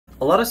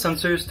A lot of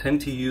sensors tend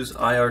to use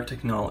IR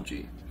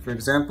technology. For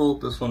example,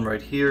 this one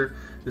right here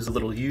is a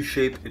little U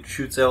shape. It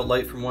shoots out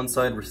light from one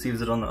side,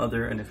 receives it on the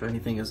other, and if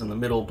anything is in the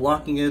middle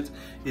blocking it,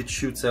 it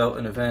shoots out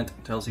an event,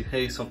 tells you,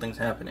 hey, something's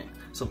happening,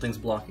 something's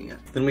blocking it.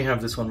 Then we have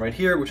this one right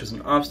here, which is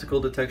an obstacle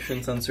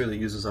detection sensor that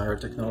uses IR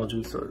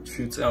technology, so it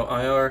shoots out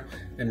IR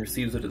and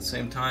receives it at the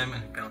same time,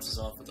 and it bounces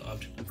off with the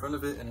object in front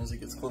of it, and as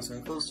it gets closer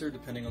and closer,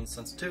 depending on the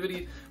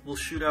sensitivity, will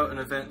shoot out an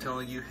event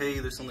telling you, hey,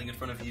 there's something in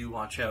front of you,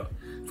 watch out.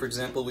 For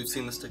example, we've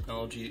seen this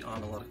technology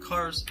on a lot of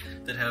cars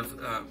that have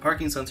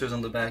parking sensors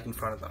on the back in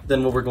front of them.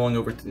 Then what we're going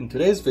over in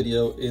today's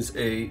video is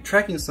a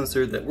tracking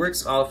sensor that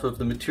works off of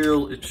the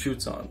material it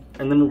shoots on.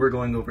 And then what we're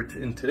going over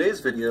in today's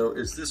video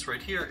is this right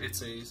here.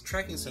 It's a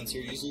tracking sensor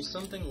using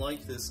something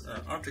like this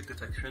object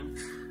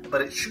detection,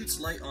 but it shoots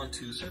light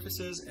onto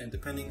surfaces, and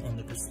depending on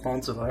the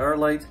response of IR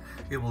light,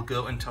 it will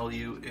go and tell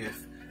you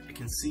if it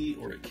can see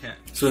or it can't.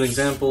 So an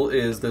example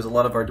is there's a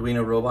lot of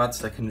Arduino robots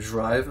that can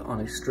drive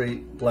on a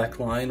straight black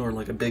line or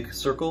like a big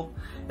circle,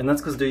 and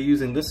that's because they're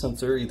using this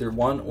sensor, either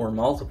one or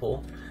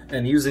multiple,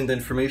 and using the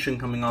information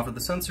coming off of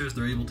the sensors,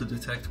 they're able to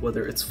detect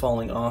whether it's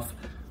falling off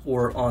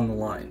or on the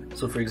line.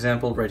 So for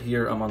example, right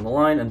here I'm on the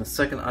line, and the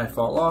second I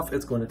fall off,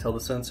 it's going to tell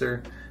the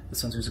sensor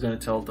is going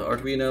to tell the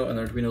Arduino, and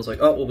the Arduino's like,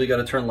 oh, well, we got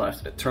to turn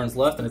left. It turns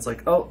left, and it's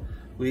like, oh,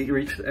 we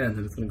reached the end,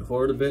 and it's going to go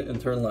forward a bit and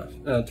turn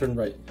left, turn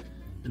right.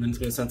 And then it's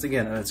going to sense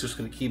again, and it's just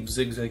going to keep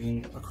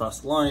zigzagging across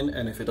the line,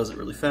 and if it does it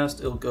really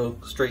fast, it'll go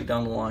straight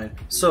down the line.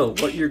 So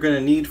what you're going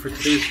to need for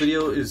today's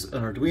video is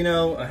an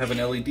Arduino. I have an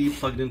LED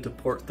plugged into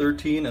port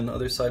 13 and the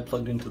other side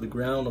plugged into the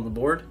ground on the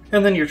board.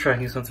 And then your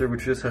tracking sensor,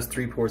 which just has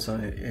 3 ports on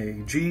it,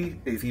 a G,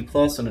 a V+,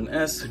 and an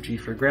S, G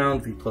for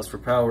ground, V+ for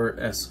power,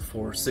 S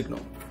for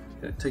signal.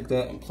 Take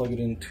that and plug it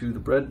into the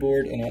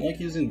breadboard, and I like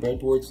using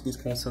breadboards for these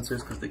kind of sensors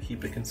because they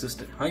keep a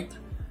consistent height.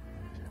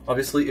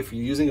 Obviously, if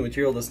you're using a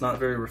material that's not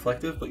very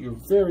reflective, but you're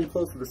very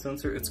close to the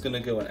sensor, it's going to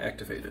go and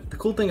activate it. The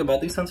cool thing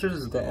about these sensors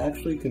is they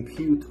actually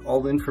compute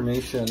all the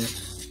information,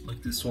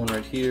 like this one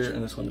right here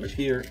and this one right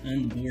here,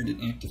 on the board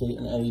and activate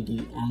an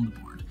LED on the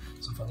board.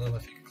 So if I know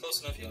if you're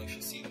close enough, you'll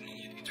actually see the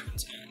LED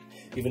turns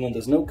on. Even though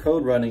there's no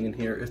code running in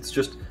here, it's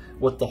just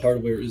what the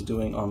hardware is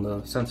doing on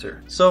the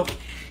sensor. So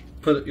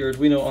put your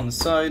Arduino on the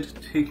side,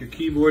 take your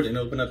keyboard, and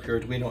open up your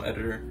Arduino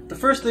editor. The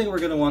first thing we're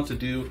going to want to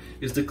do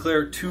is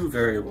declare 2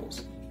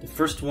 variables. The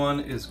first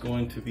one is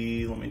going to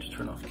be, let me just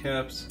turn off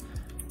caps,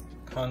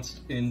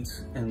 const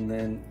int, and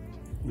then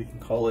we can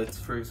call it,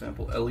 for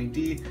example,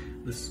 LED.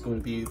 This is going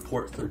to be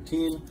port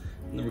 13,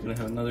 and then we're going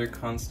to have another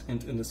const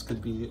int, and this could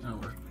be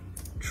our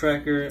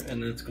tracker,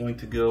 and then it's going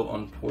to go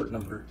on port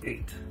number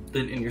 8.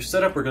 Then in your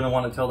setup, we're going to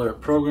want to tell the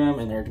program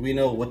and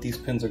Arduino what these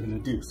pins are going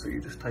to do. So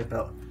you just type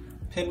out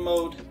pin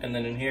mode, and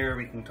then in here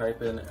we can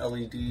type in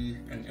LED,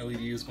 and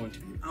LED is going to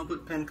be an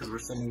output pin because we're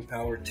sending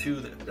power to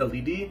the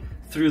LED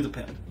through the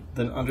pin.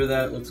 Then under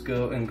that, let's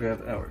go and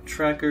grab our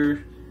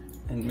tracker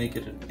and make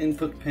it an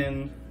input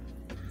pin.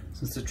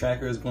 Since the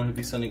tracker is going to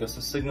be sending us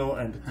a signal,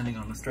 and depending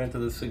on the strength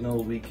of the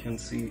signal, we can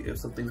see if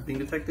something's being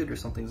detected or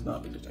something's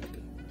not being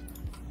detected.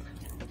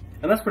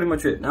 And that's pretty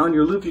much it. Now in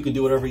your loop, you can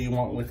do whatever you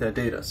want with that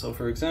data. So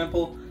for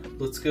example,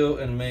 let's go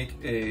and make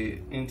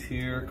a int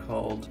here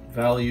called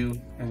value,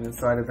 and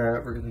inside of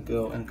that, we're going to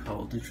go and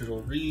call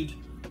digital read,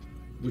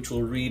 which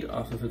will read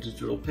off of a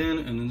digital pin,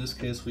 and in this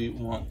case, we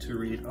want to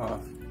read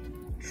off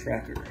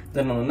tracker.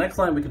 Then on the next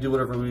line, we can do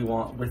whatever we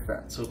want with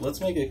that. So let's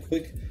make a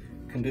quick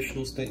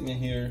conditional statement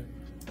here,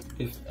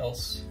 if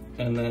else,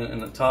 and then in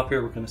the top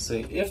here, we're going to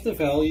say if the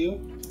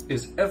value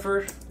is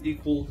ever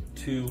equal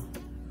to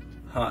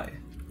high,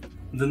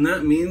 then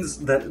that means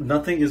that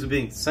nothing is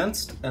being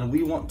sensed, and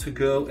we want to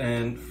go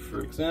and,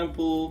 for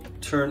example,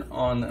 turn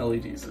on the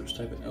LED. So just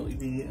type in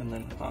LED and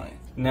then high.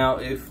 Now,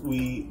 if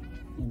we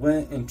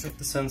went and checked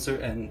the sensor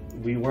and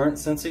we weren't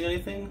sensing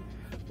anything,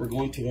 we're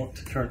going to want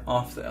to turn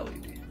off the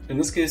LED. In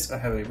this case, I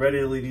have a red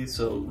LED,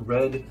 so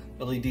red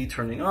LED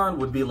turning on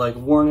would be like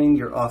warning,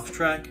 you're off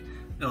track.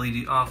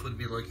 LED off would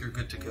be like you're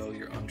good to go,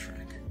 you're on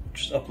track.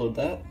 Just upload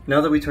that.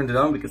 Now that we turned it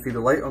on, we can see the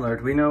light on the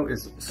Arduino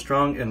is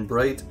strong and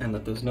bright, and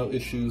that there's no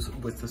issues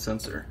with the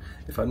sensor.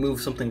 If I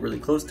move something really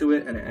close to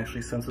it and it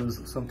actually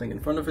senses something in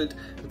front of it,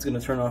 it's going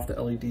to turn off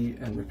the LED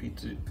and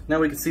repeat it. Now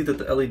we can see that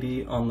the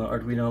LED on the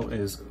Arduino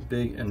is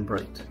big and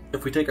bright.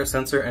 If we take our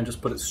sensor and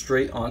just put it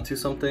straight onto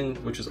something,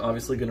 which is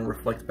obviously going to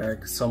reflect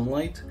back some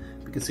light,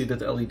 we can see that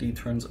the LED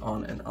turns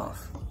on and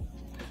off.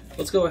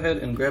 Let's go ahead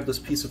and grab this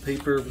piece of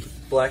paper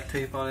with black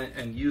tape on it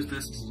and use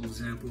this as an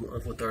example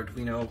of what the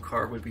Arduino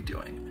car would be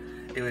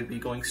doing. It would be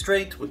going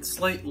straight with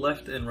slight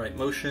left and right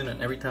motion,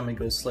 and every time it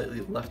goes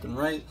slightly left and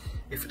right,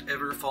 if it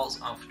ever falls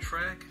off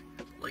track,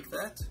 like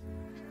that,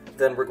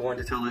 then we're going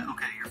to tell it,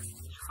 okay, you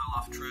fell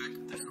off track,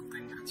 there's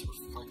something that's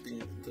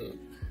reflecting the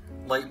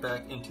light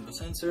back into the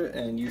sensor,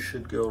 and you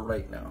should go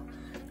right now.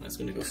 And it's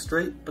going to go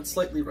straight, but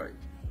slightly right.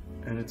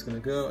 And it's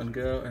going to go,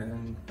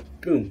 and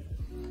boom.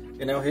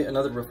 It now hit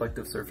another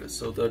reflective surface.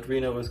 So the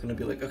Arduino is going to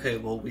be like, okay,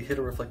 well, we hit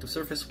a reflective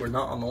surface, we're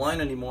not on the line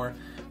anymore,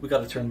 we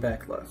got to turn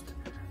back left.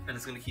 and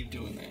it's going to keep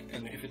doing that.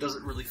 And if it does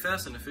it really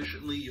fast and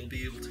efficiently, you'll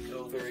be able to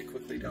go very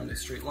quickly down a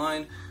straight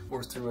line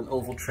or through an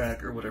oval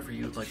track or whatever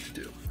you'd like to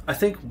do. I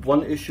think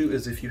one issue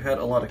is if you had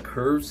a lot of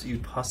curves,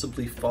 you'd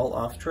possibly fall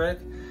off track.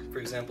 For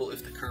example,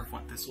 if the curve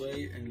went this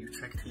way and you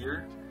checked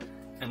here,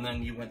 and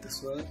then you went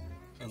this way,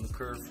 and the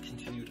curve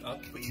continued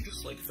up, but you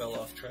just like fell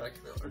off track,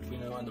 the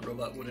Arduino and the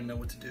robot wouldn't know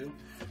what to do.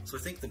 So I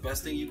think the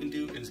best thing you can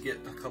do is get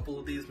a couple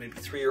of these, maybe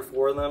 3 or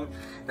 4 of them,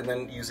 and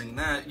then using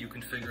that you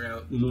can figure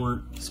out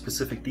more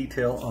specific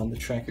detail on the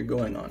track you're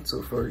going on.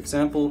 So for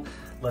example,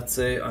 let's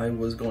say I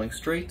was going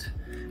straight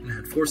and I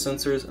had 4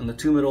 sensors and the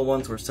 2 middle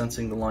ones were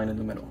sensing the line in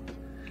the middle.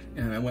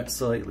 And I went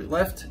slightly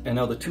left and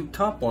now the 2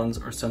 top ones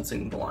are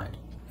sensing the line.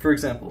 For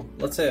example,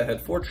 let's say I had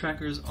 4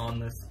 trackers on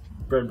this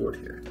breadboard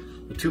here.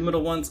 The 2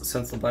 middle ones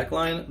sense the black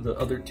line, the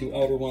other 2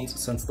 outer ones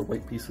sense the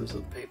white pieces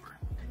of the paper.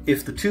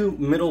 If the 2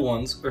 middle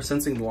ones are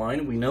sensing the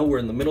line, we know we're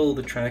in the middle of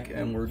the track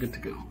and we're good to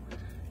go.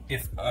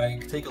 If I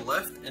take a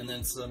left and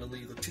then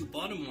suddenly the 2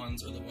 bottom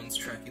ones are the ones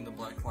tracking the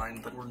black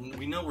line, then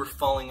we know we're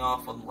falling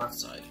off on the left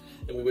side,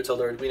 and we would tell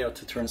the Arduino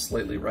to turn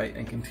slightly right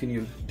and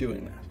continue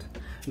doing that.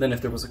 And then if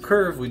there was a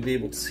curve, we'd be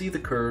able to see the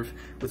curve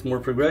with more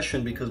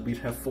progression because we'd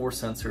have 4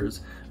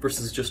 sensors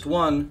versus just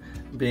 1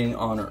 being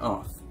on or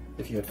off.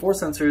 If you had 4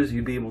 sensors,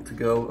 you'd be able to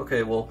go,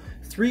 okay, well,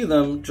 3 of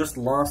them just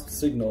lost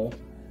signal,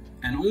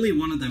 and only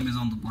 1 of them is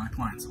on the black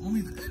line. So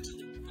only the edge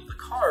of the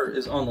car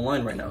is on the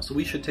line right now. So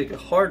we should take a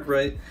hard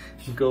right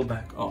and go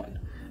back on.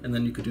 And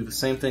then you could do the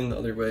same thing the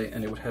other way,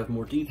 and it would have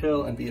more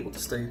detail and be able to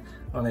stay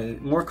on a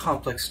more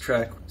complex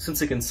track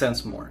since it can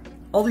sense more.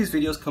 All these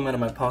videos come out of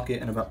my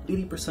pocket, and about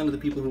 80% of the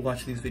people who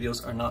watch these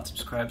videos are not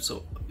subscribed,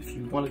 so if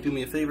you want to do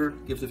me a favor,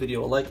 give the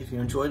video a like if you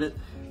enjoyed it,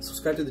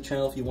 subscribe to the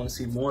channel if you want to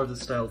see more of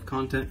this style of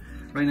content.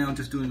 Right now I'm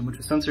just doing a bunch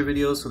of sensor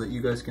videos so that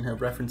you guys can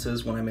have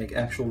references when I make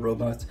actual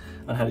robots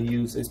on how to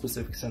use a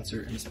specific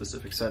sensor in a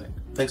specific setting.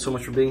 Thanks so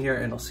much for being here,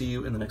 and I'll see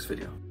you in the next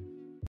video.